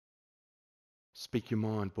Speak your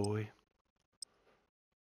mind, boy.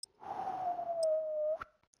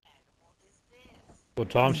 What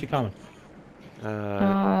time's she coming?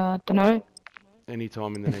 Dunno.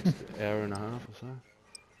 Anytime in the next hour and a half or so.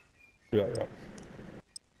 Yeah, yeah.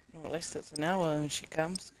 Well, at least it's an hour when she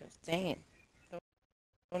comes, because damn.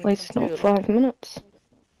 At least not 5 minutes.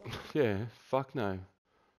 Yeah, fuck no.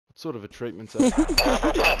 What sort of a treatment's that?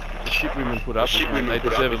 The shit women put up with, mate, they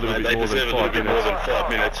deserve a little bit more than 5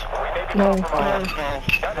 minutes. No. I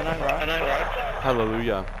know, right?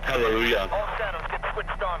 Hallelujah. Hallelujah.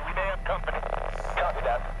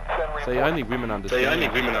 See, only women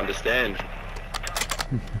understand.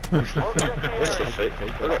 What's the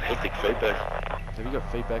feedback? I got hectic feedback. Have you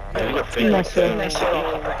got feedback? Have you got feedback?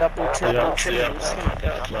 Double, triple, Yeah.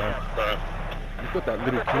 You've got that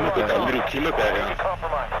little Kimmer bag.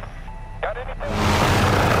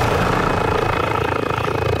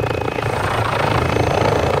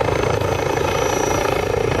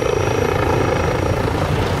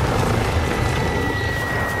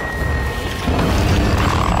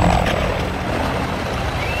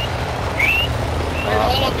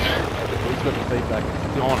 Who's got the feedback?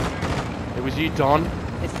 Don. It was you, Don.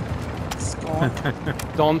 It's gone.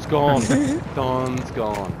 Don's gone. Don's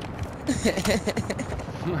gone.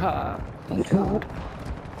 Thank God.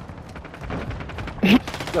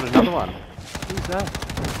 Got another one. Who's that?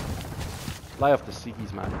 Lay off the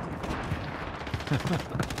ciggies, mate.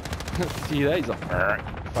 See that? He's like,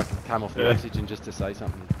 fucking came off the oxygen just to say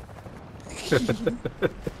something.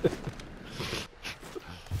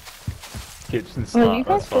 Kitchen Well, you smart,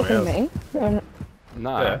 guys that's talking something to else. me?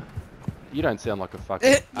 No. Yeah. You don't sound like a fucking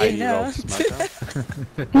 80-year-old smoker.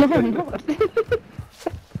 No, I'm not.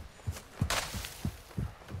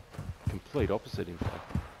 Complete opposite, in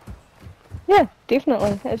fact. Yeah,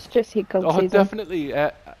 definitely. It's just head cold Oh, season. definitely.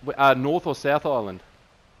 North or South Island?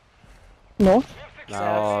 North.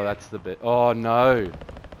 Oh, that's the bit. Oh, no.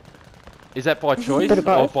 Is that by choice Bit of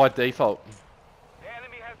or both. by default?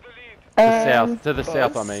 The south. To the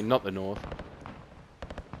south, I mean, not the north.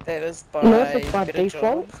 That is by, North is by better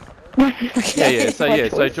default. job. Yeah. So By yeah.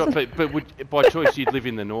 So choice. but by choice you'd live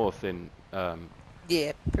in the north, then.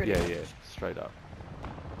 Yeah, pretty much. Yeah. Straight up.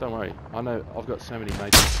 Don't worry. I know. I've got so many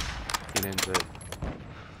mates in NZ. Do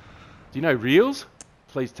you know Reels?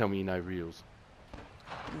 Please tell me you know Reels.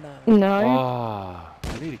 No. No. Ah,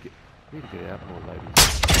 we need to get out more, ladies.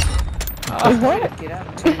 What? Get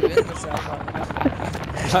up to in the South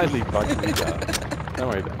Island. Totally fucking me up. Don't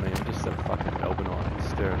worry about me. I'm just a fucking Melbourneite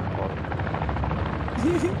stirring the pot.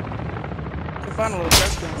 You'll find a little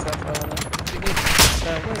joke in the South Island.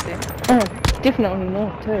 Where's that? Oh, definitely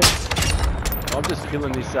north too. I'm just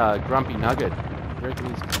killing this grumpy nugget. You reckon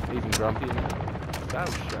he's even grumpier now? Oh,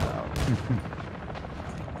 shut.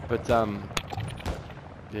 But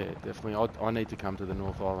yeah, definitely. I need to come to the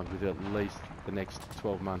North Island with at least the next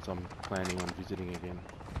 12 months. I'm planning on visiting again.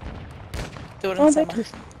 Do it in Oh, summer. that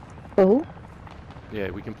was cool. Yeah,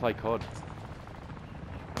 we can play COD.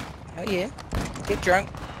 Oh yeah. Get drunk.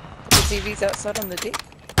 Put the TVs outside on the deck.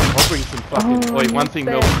 I'll bring some fucking. Oh, Wait, one thing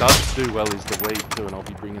that's Melbourne does do well is the weed too, and I'll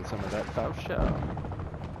be bringing some of that. Oh, shut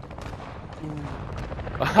Do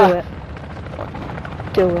it.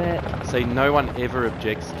 Fuck. Do it. See, no one ever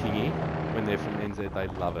objects, Kingy, when they're from NZ. They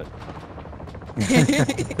love it.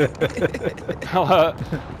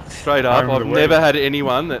 Straight up, I've never had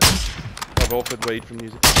anyone that I've offered weed from New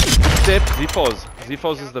Zealand. Except Zifoz.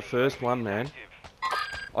 Zifoz is the first one, man.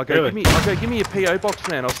 I go, Really? give me a PO box,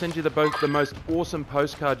 man. I'll send you the most awesome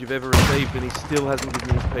postcard you've ever received, and he still hasn't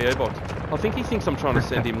given me his PO box. I think he thinks I'm trying to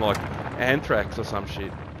send him like anthrax or some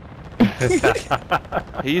shit.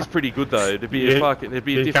 He is pretty good though. It'd be a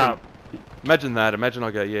different. Imagine that. Imagine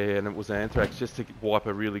I go, yeah, and it was anthrax just to wipe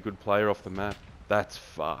a really good player off the map. That's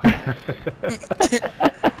fucked.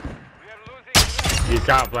 You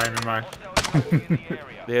can't blame him, mate.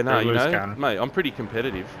 Yeah, no, you know, mate, I'm pretty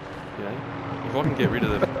competitive. You know, if I can get rid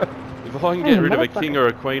of a king or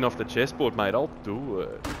a queen off the chessboard, mate, I'll do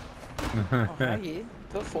it. Oh yeah.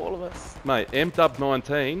 Do it for all of us. Mate, M-Dub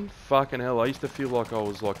 19, fucking hell, I used to feel like I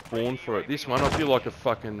was like born for it. This one, I feel like a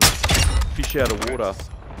fucking fish out of water.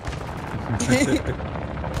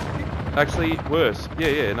 Actually, worse.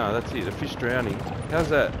 Yeah, no, that's it. A fish drowning. How's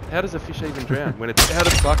that? How does a fish even drown when it's out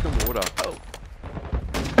of fucking water? Oh.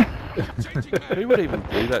 Who would even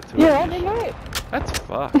do that to Yeah, I a don't fish? know. That's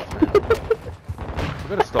fucked, man. I've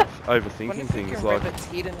got to stop overthinking things. Like, rabbit's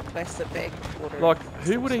head in a plastic bag with water. like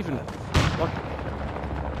who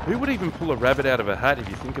would even pull a rabbit out of a hat if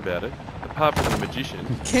you think about it? Apart from the magician.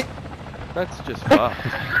 That's just fucked.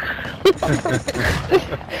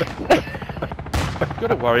 You've got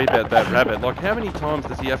to worry about that rabbit. Like, how many times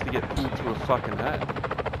does he have to get pulled to a fucking hat?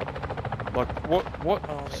 Like, what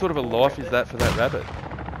sort of a life is that for that rabbit?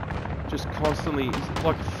 Just constantly, he's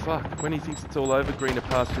like, fuck. When he thinks it's all over, greener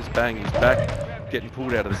pastures, bang, he's back, getting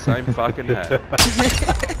pulled out of the same fucking hat.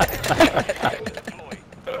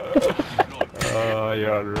 Oh,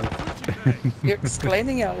 yeah. You're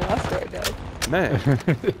explaining our life right now. Man,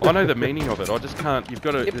 I know the meaning of it. I just can't. You've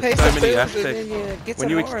got to. You There's pay so some many bills and aspects. then you get When some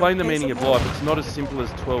you more explain the and pay meaning some of more. life, it's not as simple as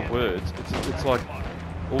 12 words. It's like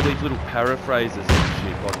all these little paraphrases and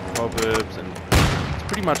shit, like proverbs, and it's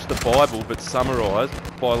pretty much the Bible, but summarised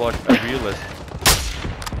by like a realist.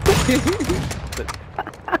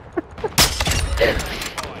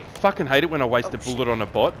 Fucking hate it when I waste a bullet on a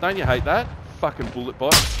bot. Don't you hate that? Fucking bullet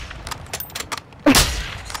bot.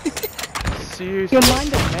 Seriously. Your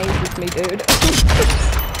mind amazes me, dude.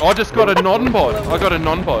 I just got a non-bot. I got a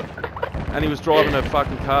non-bot. And he was driving a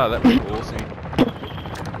fucking car. That was awesome.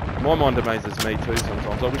 My mind amazes me too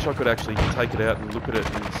sometimes. I wish I could actually take it out and look at it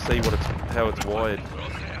and see how it's wired.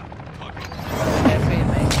 That'd be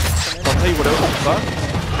amazing. I'll tell you what else is fucked.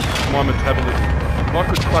 My metabolism. If I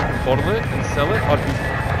could fucking bottle it and sell it, I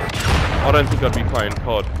don't think I'd be playing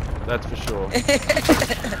COD. That's for sure.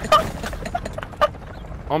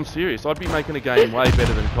 I'm serious. I'd be making a game way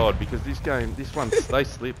better than COD because this one, they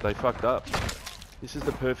slipped. They fucked up. This is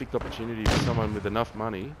the perfect opportunity for someone with enough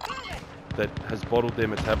money that has bottled their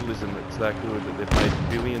metabolism that's that good that they've made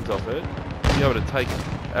billions of it to be able to take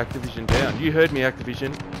Activision down. You heard me,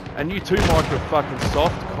 Activision. And you too, Micro fucking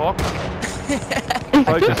soft cock.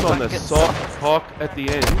 Focus on the soft cock at the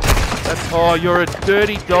end. Oh, you're a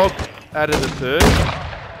dirty dog out of the third.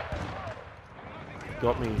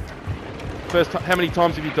 Got me. First time, how many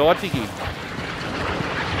times have you died, Diggy?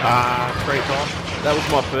 3 times. That was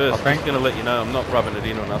my first. I I'm just going to let you know I'm not rubbing it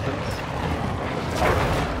in or nothing.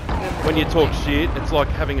 When you talk shit, it's like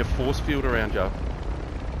having a force field around you.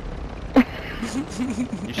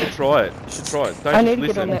 You should try it. You should try it. Don't I just need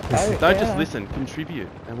to get on listen. that boat, Don't yeah. just listen. Contribute,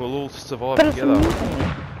 and we'll all survive But it's together.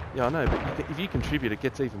 amazing. Yeah, I know. But if you contribute, it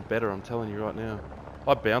gets even better. I'm telling you right now.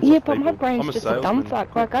 I bounce Yeah, off but people. my brain's I'm a just a salesman. dumb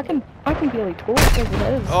fuck. Like, I can barely talk as it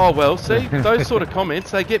is. Oh well, see, those sort of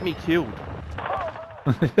comments, they get me killed.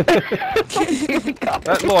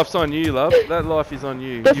 That life's on you, love. That life is on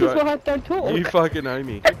you. This you is why I don't talk. You fucking owe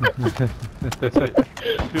me. So,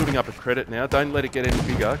 I'm building up a credit now. Don't let it get any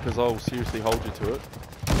bigger, because I'll seriously hold you to it.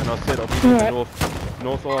 And I said I'll be in the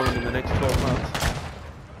North Island in the next 12 months.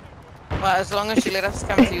 Well, as long as you let us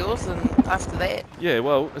come to yours, and after that. Yeah,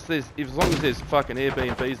 well, as long as there's fucking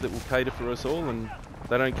Airbnbs that will cater for us all, and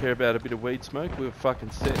they don't care about a bit of weed smoke, we're fucking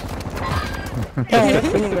set.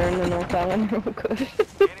 Anywhere in the North Island, real good.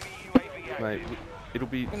 Mate, it'll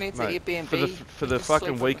be, We need to mate, Airbnb. for the Just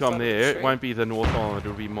fucking sleep on week the I'm side of the there, it street. won't be the North Island,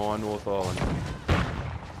 it'll be my North Island.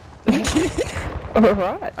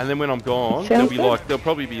 Alright. And then when I'm gone, Sounds there'll good.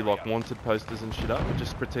 probably be like wanted posters and shit up, but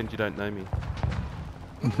just pretend you don't know me.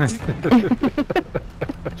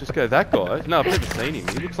 Just go, that guy? No, I've never seen him.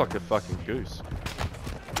 He looks like a fucking goose. Who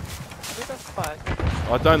the fuck?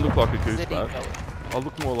 I don't look like a goose, Did he bud. go? I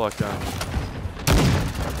look more like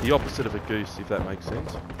the opposite of a goose, if that makes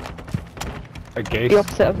sense. A geese. The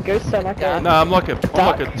opposite of a goose, so like a... No, I'm like a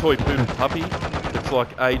toy poodle puppy. It's like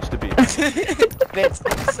aged a bit. That's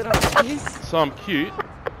opposite of a geese. So I'm cute,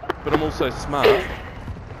 but I'm also smart.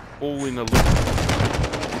 All in a look.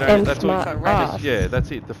 You know, And that's smart all. ass. Yeah, that's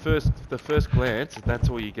it. The first glance, that's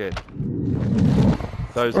all you get.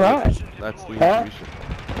 Those. Right. That's the Yeah. intuition.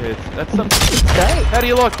 Yeah, that's something. It's great. How do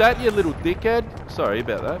you like that, you little dickhead? Sorry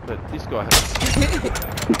about that, but this guy has.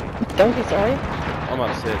 Don't be sorry. I'm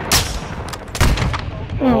upset.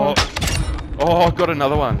 Oh, I got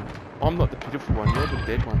another one. I'm not the pitiful one. You're the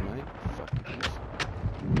dead one, mate. Fucking piece.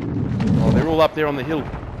 Oh, they're all up there on the hill.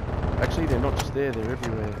 Actually, they're not just there. They're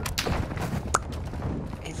everywhere.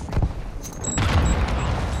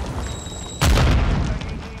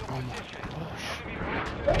 Oh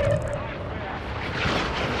my gosh.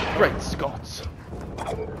 Great Scots.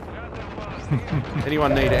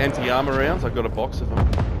 Anyone need anti-armor rounds? I've got a box of them.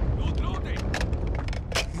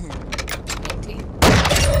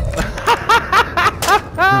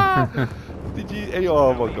 Did you?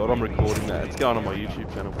 Oh my god, I'm recording that. It's going on my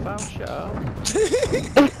YouTube channel. Foul show.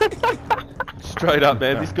 Straight up,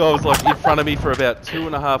 man. This guy was like in front of me for about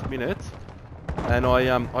 2.5 minutes, and I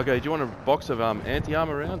go, do you want a box of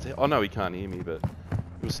anti-armor rounds? I know he can't hear me, but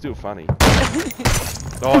it was still funny.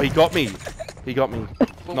 Oh, he got me. He got me.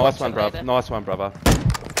 We'll Nice watch one, it bruv. later. Nice one, brother.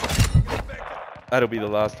 That'll be the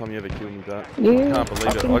last time you ever kill me, but You I can't believe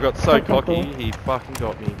it. fucking I got so fucking cocky, cool. he fucking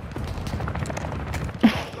got me.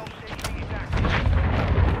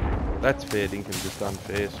 That's fair dinkum, just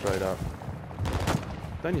unfair, straight up.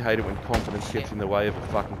 Don't you hate it when confidence gets in the way of a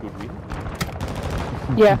fucking good win?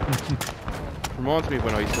 Yeah. Reminds me of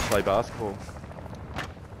when I used to play basketball.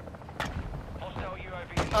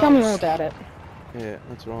 Tell me all about it. Yeah,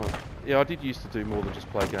 that's right. Yeah, I did used to do more than just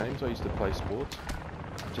play games. I used to play sports.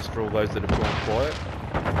 Just for all those that have gone quiet.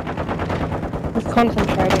 I was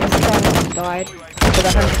concentrating. I died with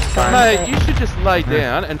 100%. Mate, you should just lay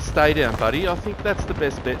down and stay down, buddy. I think that's the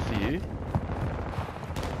best bet for you.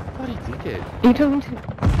 Bloody dickhead. Are you talking to...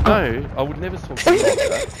 No, I would never talk to you like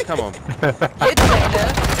that. Come on. Good Taylor.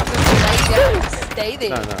 Just lay down and stay there.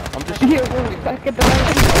 No, I'm just... Yeah, well, back at the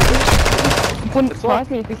wouldn't It's surprise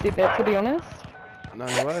like- me if you said that, to be honest. No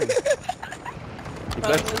way. If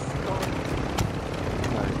that's...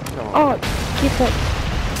 No, come on. Oh, get it.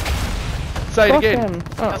 Say it Fuck again. him.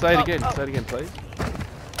 Oh, Say it again. Say it again, please.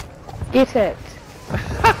 get it.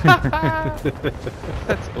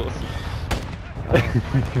 That's awesome.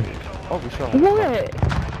 I wish I...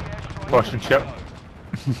 What? Boston chip.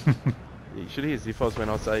 You should hear Ziffos when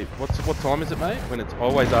I say, what time is it, mate? When it's... I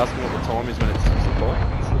always ask them what the time is when it's 6 o'clock.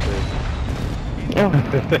 It's the best. Oh.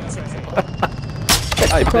 6 o'clock.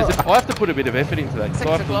 Hey, but I have to put a bit of effort into that, because 6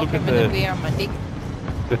 I have to o'clock, look I'm at gonna the... be on my dick.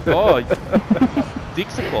 Oh,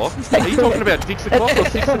 Dick's o'clock? Are you talking about Dick's o'clock or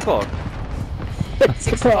 6 o'clock?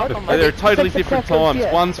 6 o'clock on my They're dick. totally 6 different o'clock is,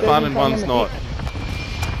 times. yeah, One's fun and early one's time not.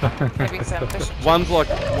 Having some fish. One's like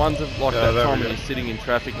Yeah, that there time we when go. you're sitting in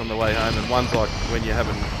traffic on the way home, and one's like when you're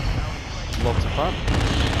having lots of fun.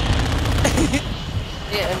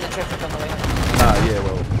 Yeah, in the traffic on the way home. Ah, yeah,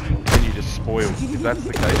 well, then you just spoil. If that's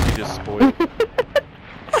the case, you just spoil.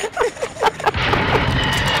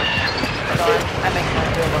 I make my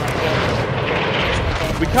bill while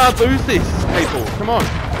I'm We can't lose this, people. Come on.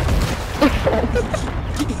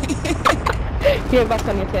 Get back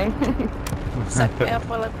on your thing. Suck me up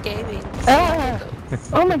while I'm gaming. Ah.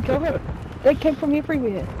 Oh my god. They came from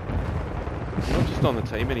everywhere. You're not just on the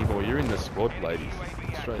team anymore. You're in the squad, ladies.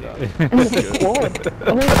 Straight up. In the squad.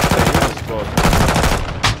 Oh, You're in the squad.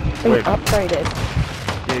 they upgraded.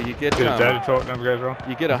 Yeah, you get Did data talk never goes wrong?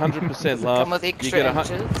 you get 100% laugh. Come with You extra get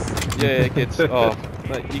inches. yeah, it gets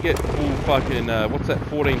mate, you get full fucking what's that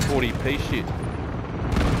 1440p shit?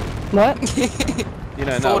 What? You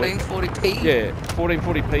know, no. 1440p? Yeah,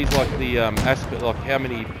 1440p is like the aspect, like how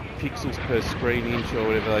many pixels per screen inch or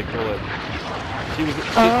whatever they call it. She was,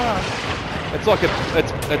 it's like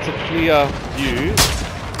it's a clear view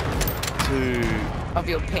to Of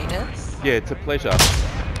your penis? yeah, it's a pleasure.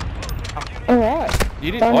 Alright.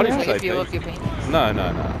 You didn't, I didn't Like say a view of penis. your penis? No.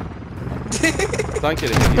 Don't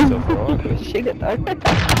get ahead of yourself, alright? Shit it though.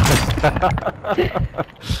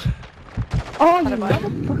 Oh, you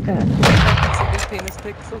motherfucker. It's a big penis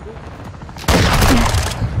pic, so good.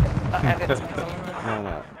 I have it to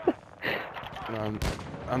my phone. No.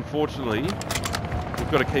 Unfortunately,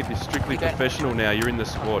 we've got to keep this strictly We don't- professional now. You're in the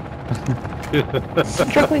squad.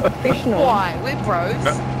 Strictly professional. Why? We're bros.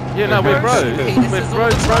 Yeah, no, we're bros. Penises We're all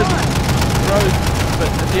bros, the bros, time. bros. But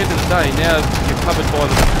at the end of the day, now you're covered by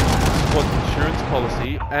the squad insurance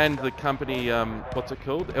policy and the company, what's it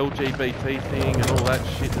called? LGBT thing and all that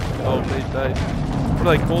shit that's involved these days. What do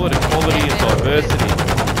they call it? Equality and diversity.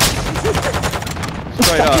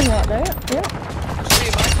 Straight Something up. like that, yeah. I'll show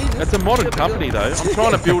you my penis. It's a modern You'll be company good. though. I'm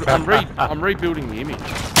trying to build. I'm rebuilding the image.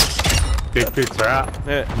 Big bits are out.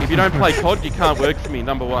 Yeah, if you don't play COD, you can't work for me.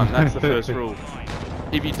 Number one, that's the first rule.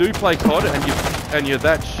 If you do play COD and you're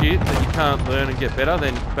that shit that you can't learn and get better,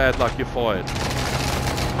 then bad luck, you're fired.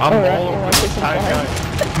 I'm Alright, all alright, over we this.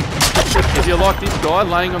 can If you're like this guy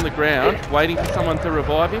laying on the ground waiting for someone to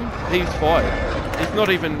revive him, he's fired. He's not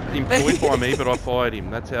even employed by me, but I fired him.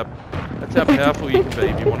 That's how powerful you can be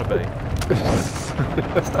if you want to be.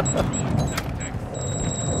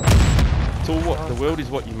 It's all what the world is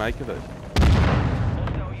what you make of it.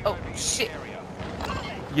 Oh, shit.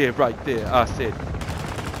 Yeah, right there. I said.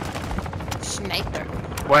 Schneider.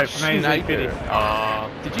 Wait for me, Schneider. Oh,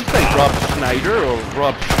 Did you say Rob Schneider or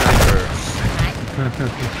Rob Schneider?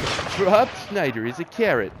 Rob Schneider is a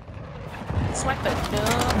carrot. Swipe it.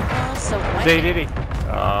 No, so white. did he?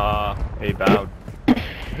 He bowed.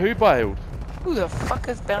 Who bailed? Who the fuck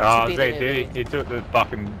is Oh, bouncing Zay did he? He took the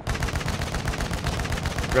fucking...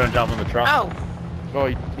 Gonna jump on the truck. Oh, Oh,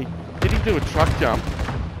 did he do a truck jump?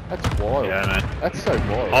 That's wild. Yeah, man. That's so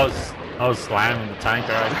wild. I was slamming the tanker.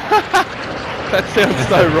 That sounds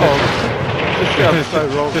so wrong. That sounds so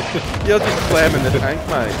wrong. You're just slamming the tank,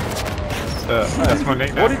 mate. That's my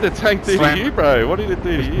nickname. What did the tank do to you, bro? What did it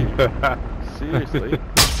do to you? Seriously.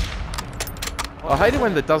 I hate it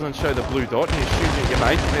when it doesn't show the blue dot and you're shooting at your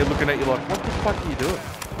mates and they're looking at you like, what the fuck are you doing?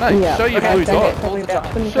 Mate, Yeah. show your Okay, blue don't get dot. probably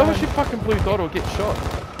about 20 Show us times. your fucking blue dot or get shot.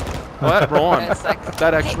 Oh, that rhymed. It's like,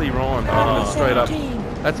 That actually rhymed. Straight up.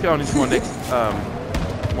 That's going into my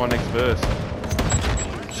next verse.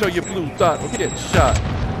 Show your blue dot or get shot.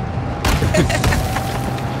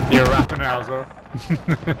 You're rapping now as well.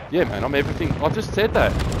 Yeah, man, I'm everything. I just said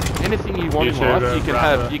that. Anything you want You in should, life, you can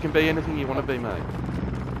have. rapper. You can be anything you want to be, mate.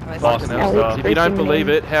 nice. Fucking hell. Alex If you don't Christian, believe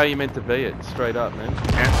man. it, how are you meant to be it? Straight up, man.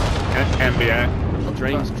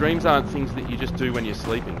 NBA. Dreams aren't things that you just do when you're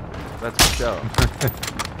sleeping. That's for sure.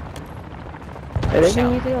 I live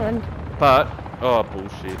in New Zealand. But oh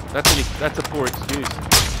bullshit. That's a poor excuse.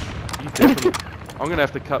 You definitely. I'm gonna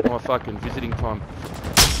have to cut my fucking visiting time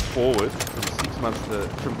forward from 6 months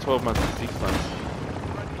from 12 months to 6 months.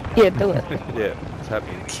 Yeah, do it. Yeah, it's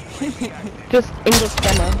happening. Just end of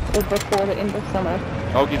summer, or before the end of summer.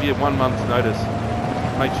 I'll give you 1 month's notice.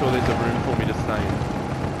 Make sure there's a room for me to stay in.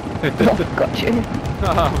 Oh, got you.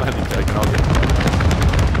 I'm only joking, I'll get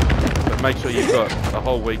but make sure you've got a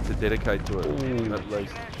whole week to dedicate to it, at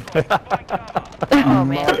least. Oh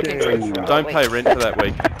man. Don't pay rent for that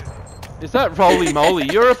week. Is that roly moly?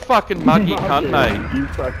 You're a fucking muggy cunt, mate. You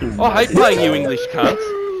fucking I hate playing you English cunts.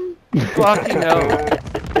 Fucking hell.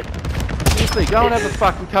 Seriously, go and have a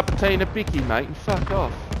fucking cup of tea and a bicky, mate, and fuck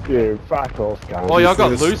off. Yeah, fuck off, guys. Oh, yeah, I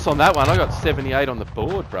got loose on that one. I got 78 on the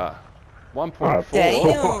board, bruh. 1.4.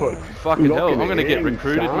 Damn. Fucking hell, Locking I'm gonna it get in,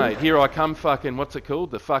 recruited, son. mate. Here I come, fucking, what's it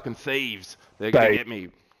called? The fucking thieves. They're gonna get me.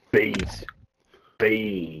 Bees.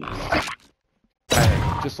 Bees.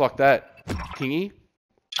 Bang. Just like that. Kingy?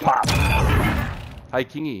 Pop. Hey,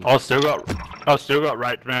 Kingy. I still got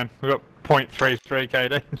raped, man. We got 0.33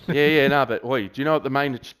 KD. Yeah, no, but oi, do you know what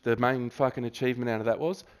the main fucking achievement out of that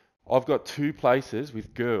was? I've got 2 places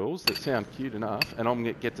with girls that sound cute enough, and I'm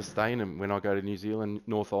gonna get to stay in them when I go to New Zealand,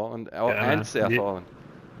 North Island, and man. South Yeah. Island.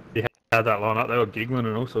 You had that line up, they were giggling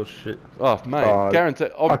and all sorts of shit. Oh, mate, Oh, guarantee.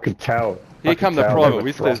 I could tell. Here I come could the tell private were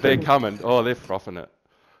whistlers. They're frothing. coming. Oh, they're frothing it.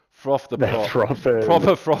 Froth the They're prop. frothing.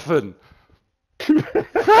 Proper frothing.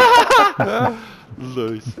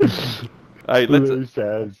 Loose. Hey, let's. Loose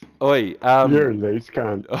as. Oi, You're a loose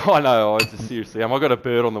cunt. I know. I just seriously. I got a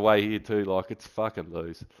bird on the way here too. Like it's fucking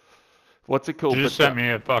loose. What's it called? You just But, sent me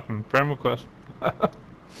a fucking friend request.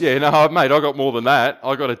 Yeah, no, mate. I got more than that.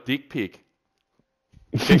 I got a dick pic.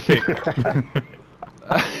 Dick pic.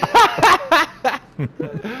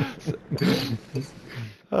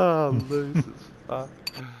 Oh, loose as fuck.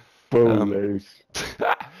 Full Um, loose.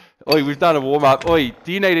 Oi, we've done a warm up. Oi,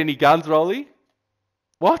 do you need any guns, Rolly?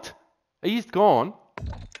 What? He's gone.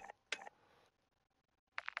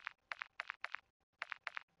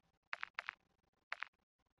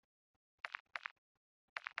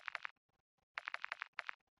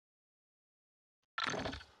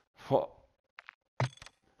 What?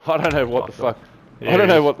 I don't know what the fuck. I don't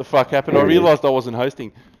know what the fuck happened. I realised I wasn't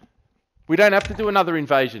hosting. We don't have to do another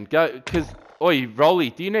invasion. Go, because, oi,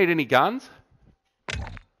 Rolly, do you need any guns?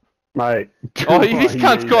 Mate. Oh, this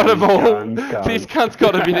cunt's got them all. Guns, guns. This cunt's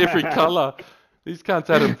got them in every colour. This cunt's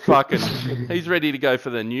had them fucking. He's ready to go for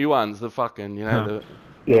the new ones. The fucking, you know, the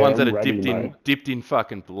Yeah, ones that I'm are ready, dipped in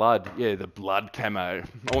fucking blood. Yeah, the blood camo.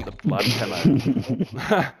 I want the blood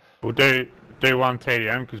camo. We'll do one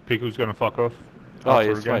TDM because Pickle's gonna fuck off. Oh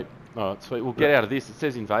after yeah, a game. sweet. Alright, sweet. We'll get out of this. It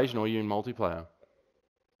says invasion, or are you in multiplayer?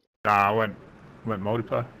 Nah, I went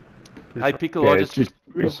multiplayer. Hey, Pickle, Yeah, I it's just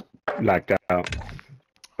lagged out.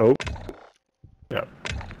 Oh, Yeah.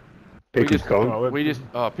 Pickle's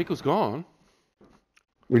gone. Pickle's gone.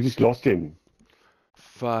 We just lost him.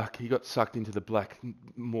 Fuck, he got sucked into the black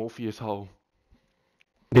Morpheus hole.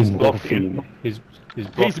 He's morphing. blocking. He's He's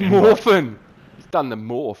blocking. morphing. He's done the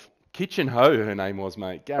morph. Kitchen Ho, her name was,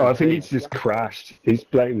 mate. Oh, I think Guaranteed. he's just crashed. He's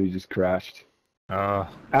blatantly just crashed.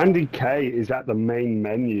 Andy K is at the main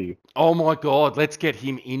menu. Oh my god, let's get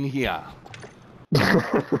him in here.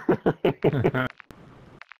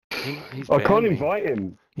 He's I banned can't me. invite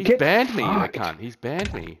him. He's Get banned me, I fucked. can't. He's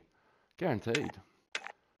banned me. Guaranteed.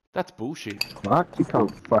 That's bullshit. Fuck, you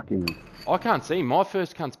can't fucking... I can't see him. My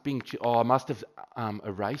first cunt's Bing. Oh, I must have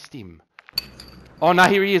erased him. Oh no,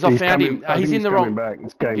 here he is. I found him. I think He's in the coming wrong. back.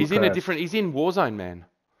 This game He's in a crashed. different. He's in Warzone, man.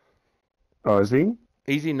 Oh, is he?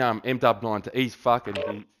 He's in MW9. He's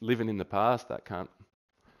fucking living in the past. That cunt.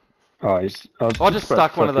 Oh, I just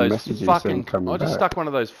stuck one of those fucking. I I just stuck one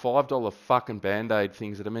of those $5 fucking Band-Aid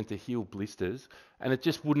things that are meant to heal blisters, and it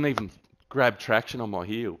just wouldn't even grab traction on my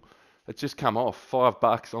heel. It just come off.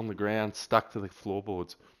 $5 on the ground, stuck to the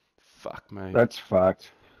floorboards. Fuck me. That's fucked.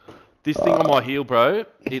 This thing on my heel, bro,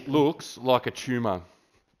 it looks like a tumour.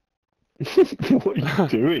 What are you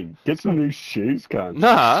doing? Get some new shoes, cunt.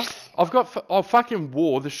 Nah, I fucking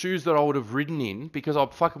wore the shoes that I would have ridden in because I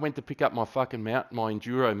fucking went to pick up my fucking my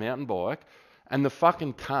enduro mountain bike, and the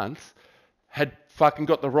fucking cunt had fucking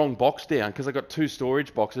got the wrong box down because I got 2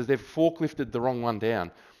 storage boxes. They've forklifted the wrong one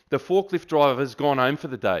down. The forklift driver's gone home for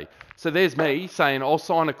the day. So there's me saying I'll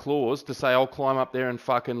sign a clause to say I'll climb up there and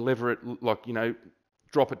fucking lever it, like, you know,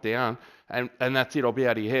 drop it down, and that's it, I'll be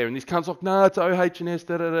out of your hair. And this cunt's like, no, it's OH&S,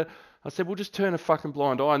 da-da-da. I said, well, just turn a fucking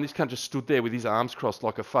blind eye. And this cunt just stood there with his arms crossed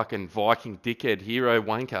like a fucking Viking dickhead hero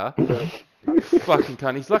wanker. Fucking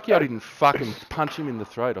cunt. He's lucky I didn't fucking punch him in the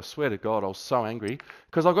throat. I swear to God, I was so angry.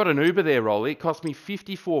 Because I got an Uber there, Rolly. It cost me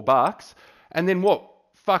 $54. And then what?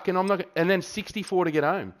 Fucking, and then 64 to get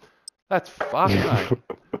home. That's fucked, mate.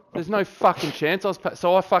 There's no fucking chance.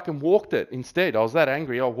 So I fucking walked it instead. I was that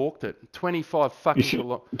angry. I walked it. 25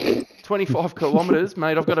 kilometers,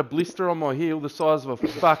 mate. I've got a blister on my heel the size of a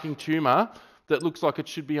fucking tumor that looks like it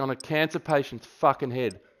should be on a cancer patient's fucking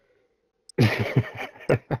head.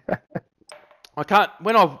 I can't.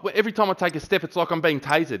 Every time I take a step, it's like I'm being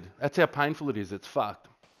tasered. That's how painful it is. It's fucked.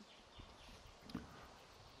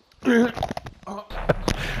 I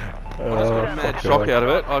just got a mad shock out of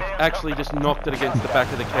it. I've actually just knocked it against the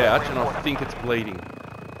back of the couch and I think it's bleeding.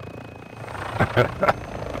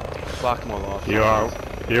 Fuck my life. You are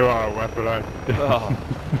a weapon, eh? Oh.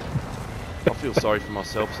 I feel sorry for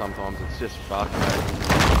myself sometimes. It's just fucked, mate.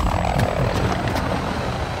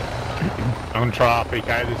 I'm gonna try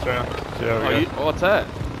RPK this round. See how we go. What's that?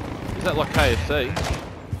 Is that like KFC?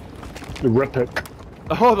 The Rippick.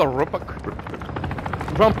 Oh, the Rippick.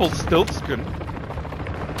 Rumpelstiltskin.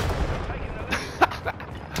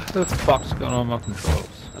 What the fuck's going on with my controls?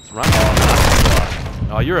 That's right.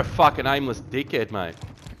 Oh, you're a fucking aimless dickhead, mate.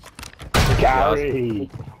 Gary!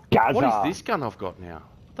 Gaza! What is this gun I've got now?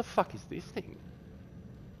 What the fuck is this thing?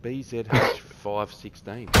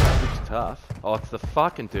 BZH516. That looks tough. Oh, it's the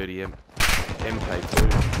fucking dirty MK2.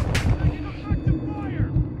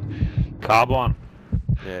 Carbine.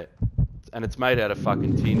 Yeah. And it's made out of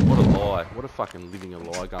fucking tin. What a lie. What a fucking living a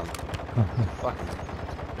lie gun.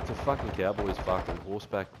 It's a fucking cowboy's fucking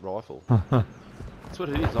horseback rifle. That's what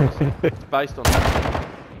it is, honestly. It's based on that.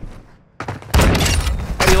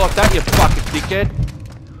 How do you like that, you fucking dickhead?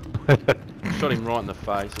 Shot him right in the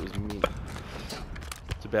face. It was mint.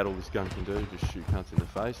 It's about all this gun can do. Just shoot cunts in the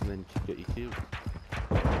face and then get you killed.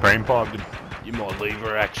 Brain piped him. You my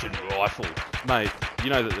lever action rifle. Mate, you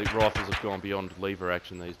know that the rifles have gone beyond lever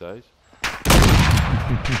action these days.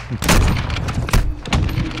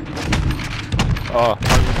 Oh,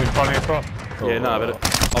 you've been funny as well. Yeah, no, but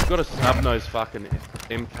I've got a snub-nosed fucking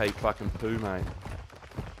MK fucking poo, mate.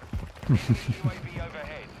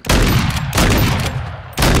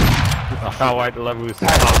 I can't wait to level this.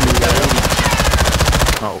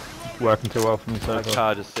 Oh, working too well for me so My far.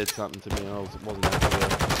 car just said something to me and it wasn't happy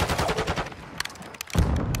with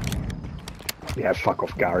it. Yeah, fuck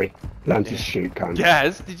off, Gary. Learn to shoot, cunt.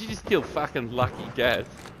 Gaz? Did you just kill fucking Lucky Gaz?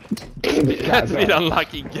 That's a bit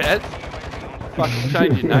unlucky, Gaz. Fucking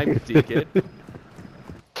change your name, dickhead.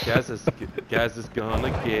 Gaz is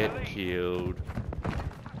gonna get killed.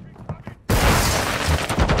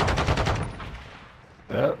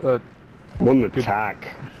 I'm on the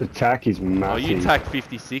tack. The tack is massive. Oh, you tack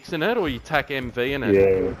 56 in it, or you tack MV in it?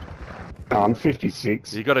 Yeah. Oh, I'm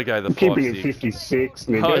 56. You gotta go the Keep it 5.6. at 56,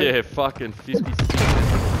 nigga. Oh yeah, fucking 56.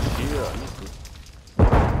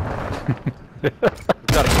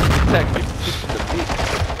 Gotta tack 56 to the bit.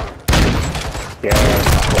 Yeah,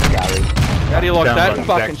 fuck off, Gary. How do you like Down that, by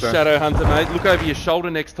fucking Dexter. Shadow Hunter, mate? Look over your shoulder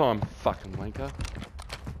next time, fucking wanker.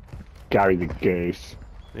 Gary the goose.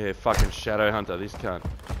 Yeah, fucking Shadow Hunter, this cunt.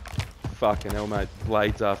 Fucking hell, mate.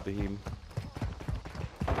 Blades after him.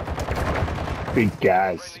 Big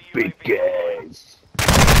gas. Big gas.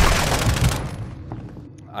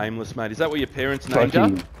 Aimless, mate. Is that what your parents named you?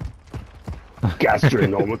 Fucking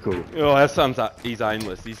gastronomical. Oh, our son's he's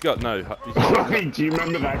aimless. He's got no... Do you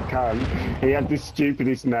remember that cunt? He had the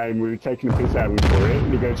stupidest name. We were taking a piss out of him for it.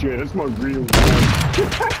 And he goes, yeah, that's my real name.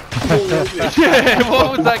 Yeah,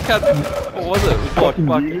 what was that cunt? What was it? It was like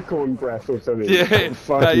fucking... Unicorn breath or something. Yeah,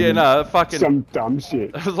 Fucking no, fucking... Some dumb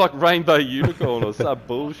shit. It was like Rainbow Unicorn or some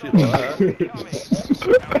bullshit like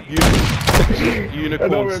that.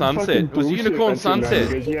 Unicorn Sunset. It was Unicorn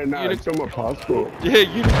Sunset. Goes, yeah, no, it's on my passport. Yeah,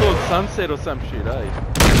 Unicorn Sunset or some shit, eh?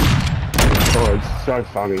 Oh, it's so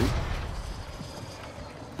funny.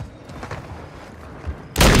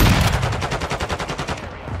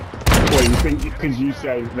 Well, you think because you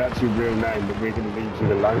say that's your real name that we're going to leave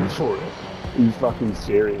you alone for it? Are you fucking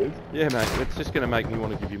serious? Yeah, mate, it's just going to make me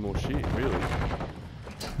want to give you more shit, really.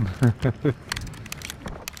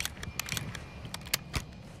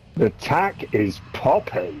 The tack is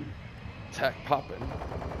popping. Tack popping.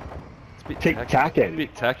 It's a bit Tick-tacking. A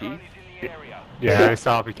bit tacky. Yeah, this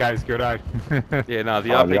RPK is good, eh? Yeah, no,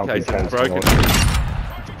 the Oh, the RPK's RPK's broken. good.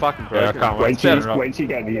 It's fucking Yeah, I broken. can't Wait till, It's better. wait till you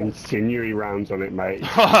get the incendiary rounds on it, mate.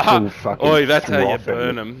 Full fucking Oi, that's how you swathing.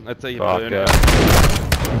 burn them. That's how you Fuck burn yeah.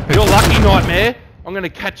 them. You're lucky, Nightmare. I'm gonna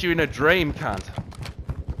catch you in a dream, cunt.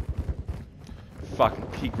 Fucking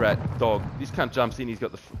pig rat dog. This cunt jumps in. He's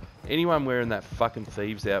got the. Anyone wearing that fucking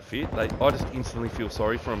thieves outfit, I just instantly feel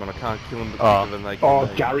sorry for him, and I can't kill him quicker than they can. Oh,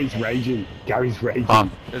 me. Gary's raging. Gary's raging.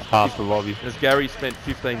 Half the lobby. Has Gary spent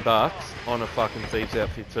 $15 on a fucking thieves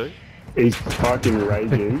outfit too? He's fucking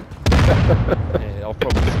raging. Yeah, I'll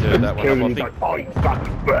probably stir that one Killing, up. I he's think. like, oh, you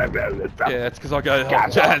fucking burn. Yeah, that's because I go, oh,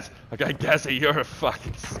 Gazza. Jazz. I go, Gazza, you're a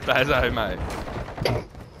fucking spazzo, mate.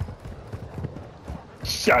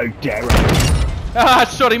 So Darrow. Ah, I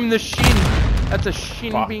shot him in the shin. That's a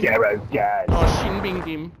shin Fuck bing. Darrow, guys. Oh, shin binged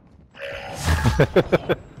him.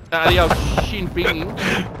 The old shin binging.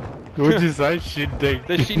 What'd you say? Shin ding.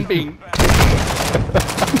 The shin bing.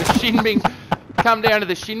 The shin bing. Come down to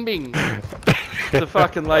the shin bing. It's the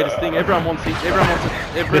fucking latest thing. Everyone wants it.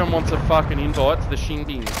 Everyone wants a fucking invite to the shin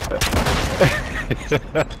bing.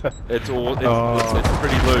 It's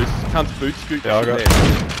pretty loose. Cunt's boot scoop. Yeah, I got- there.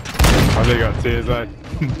 I think I got tears, eh?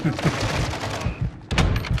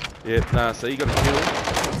 Yeah, nah, so you got to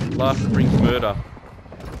kill. Laughter brings murder.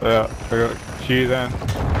 Yeah, I got cheers then.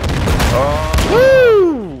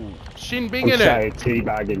 Woo! Shin bing I'm in saying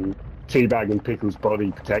it. teabagging Pickle's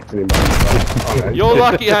body, protecting him. Oh, You're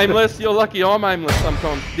lucky, aimless. You're lucky I'm aimless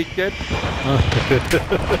sometimes, dickhead.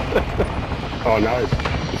 Oh no,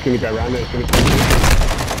 it's gonna go around there. It's gonna...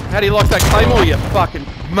 How do you like that claymore, you fucking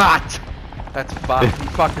mutt? That's fucked. You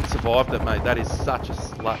fucking survived it, mate. That is such a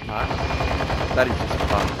slut, mate. That is just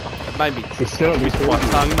fucked. It made me It's still twist my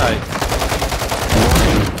tongue, mate.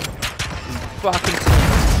 You fucking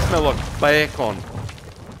smell like bacon.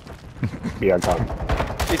 Yeah, I can't.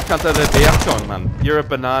 This cunt over the bacon, man. You're a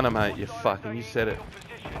banana, mate. You fucking. You said it.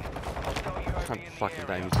 Cunt fucking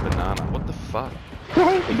name is banana. What the fuck?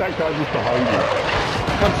 That guy just behind you.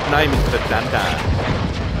 Cunt's name is banana.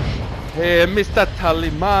 Hey, Mr.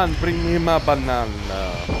 Taliman, bring me my banana.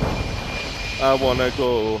 I wanna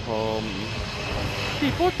go home.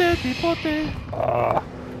 Depote, depote.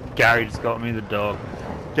 Gary just got me the dog.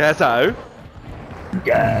 Gazzo.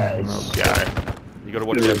 Guys. Gary. You gotta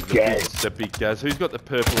watch out for the big Gaz. Who's got the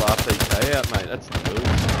purple RPK out, mate? That's the move.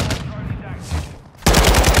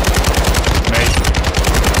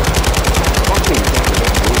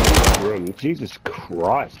 Room. Jesus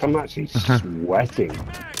Christ, I'm actually sweating.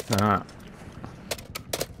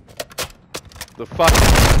 The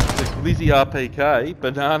fucking Lizzie RPK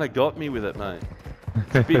banana got me with it, mate.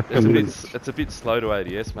 It's a bit slow to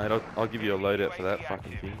ADS, mate. I'll give you a loadout for that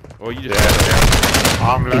fucking thing. Or you just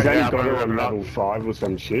I'm He's like, only yeah, got it I'm on level 5 or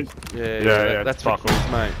some shit. yeah, that's for fuck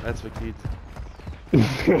kids, mate. That's for kids.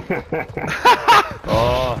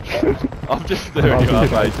 Oh, I'm just stirring you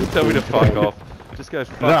up, mate. Just tell me to fuck off. Just go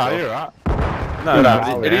fuck off. no, you're right. No,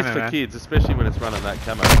 it is yeah, for man. kids, especially when it's running that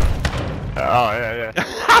camo. Oh, yeah.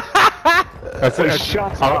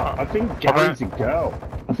 Shut up. I think Gary's a girl.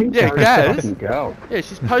 I think Yeah, Gary's Gaz? a fucking girl. Yeah,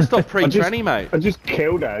 she's post-op pre-tranny, mate. I just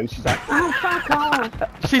killed her and she's like, oh, fuck off.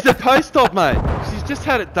 She's a post-op, mate. She's just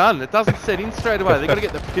had it done. It doesn't set in straight away. They've got to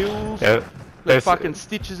get the pills. Yeah. The fucking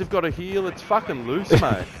stitches have got to heal. It's fucking loose,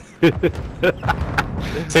 mate.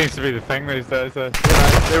 Seems to be the thing these days, though.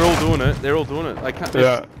 They're all doing it. They're all doing it. They can't.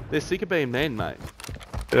 Yeah. They're sick of being men, mate.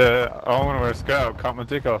 Yeah, I want to wear a skirt, I'll cut my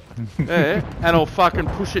dick off. Yeah, and I'll fucking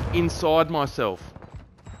push it inside myself.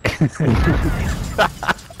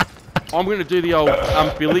 I'm gonna do the old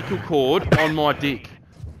umbilical cord on my dick.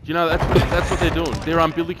 Do you know that's what they're doing? They're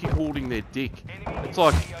umbilical cording their dick. It's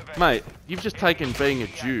like, mate, you've just taken being a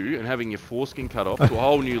Jew and having your foreskin cut off to a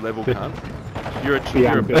whole new level, cunt. You're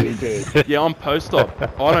a yeah, I'm post-op.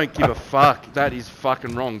 I don't give a fuck. That is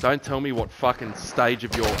fucking wrong. Don't tell me what fucking stage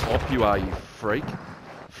of your op you are, you freak.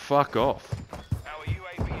 Fuck off.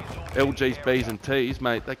 LGs, Bs and Ts,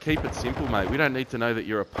 mate, they keep it simple, mate. We don't need to know that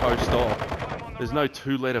you're a post-op. There's no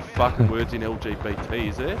two-letter fucking words in LGBT,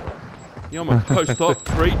 is there? Yeah, I'm a post-op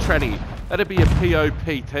pre-tranny. That'd be a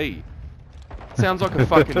POPT. Sounds like a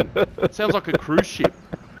fucking... sounds like a cruise ship.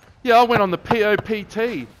 Yeah, I went on the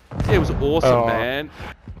POPT. Yeah, it was awesome, man.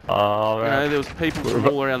 Oh, man. You know, there was people from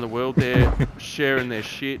all around the world there sharing their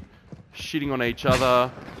shit, shitting on each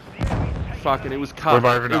other. Fucking, it was cuck.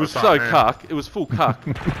 It was so cuck. It was full cuck.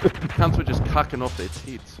 Cunts were just cucking off their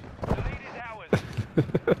tits.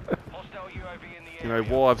 You know,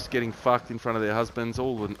 wives getting fucked in front of their husbands,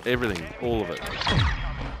 everything, all of it.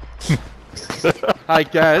 Hey,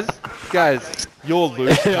 Gaz, you're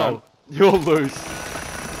loose, cunt. You're loose.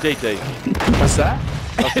 GG. What's that?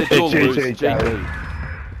 I said you're loose. GG, Gary. GG.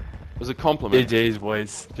 It was a compliment. GG's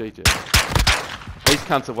boys. GG. These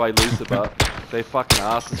cunts are way looser, but their fucking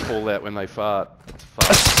asses fall out when they fart. It's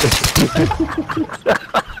fucked.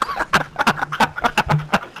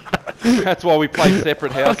 That's why we play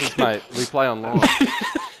separate houses, mate. We play online.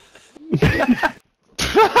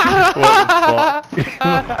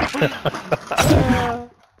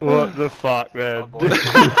 What the fuck, man?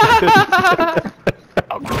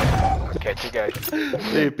 Catch you guys.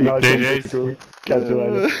 Yeah, big Nice one, GGs. cool. Catch you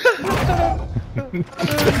later.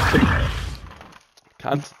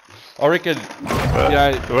 cunts. I reckon,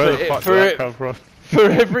 Where the fuck did that come from?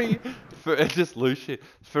 for just loose shit.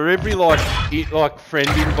 For every like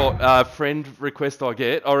friend request I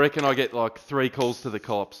get, I reckon I get like 3 calls to the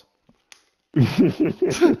cops.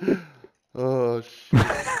 Oh shit.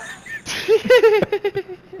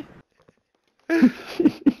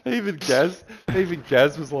 Even Gaz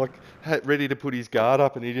was like ready to put his guard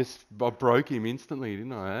up, and I broke him instantly,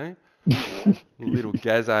 didn't I? Eh? Little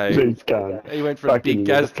Gaz, eh? Please, Khan. He went from big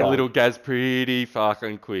Gaz to little Gaz pretty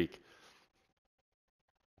fucking quick.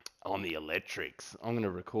 On the electrics. I'm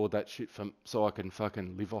gonna record that shit so I can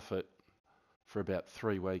fucking live off it for about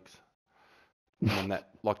 3 weeks. And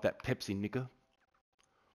that Pepsi nigger.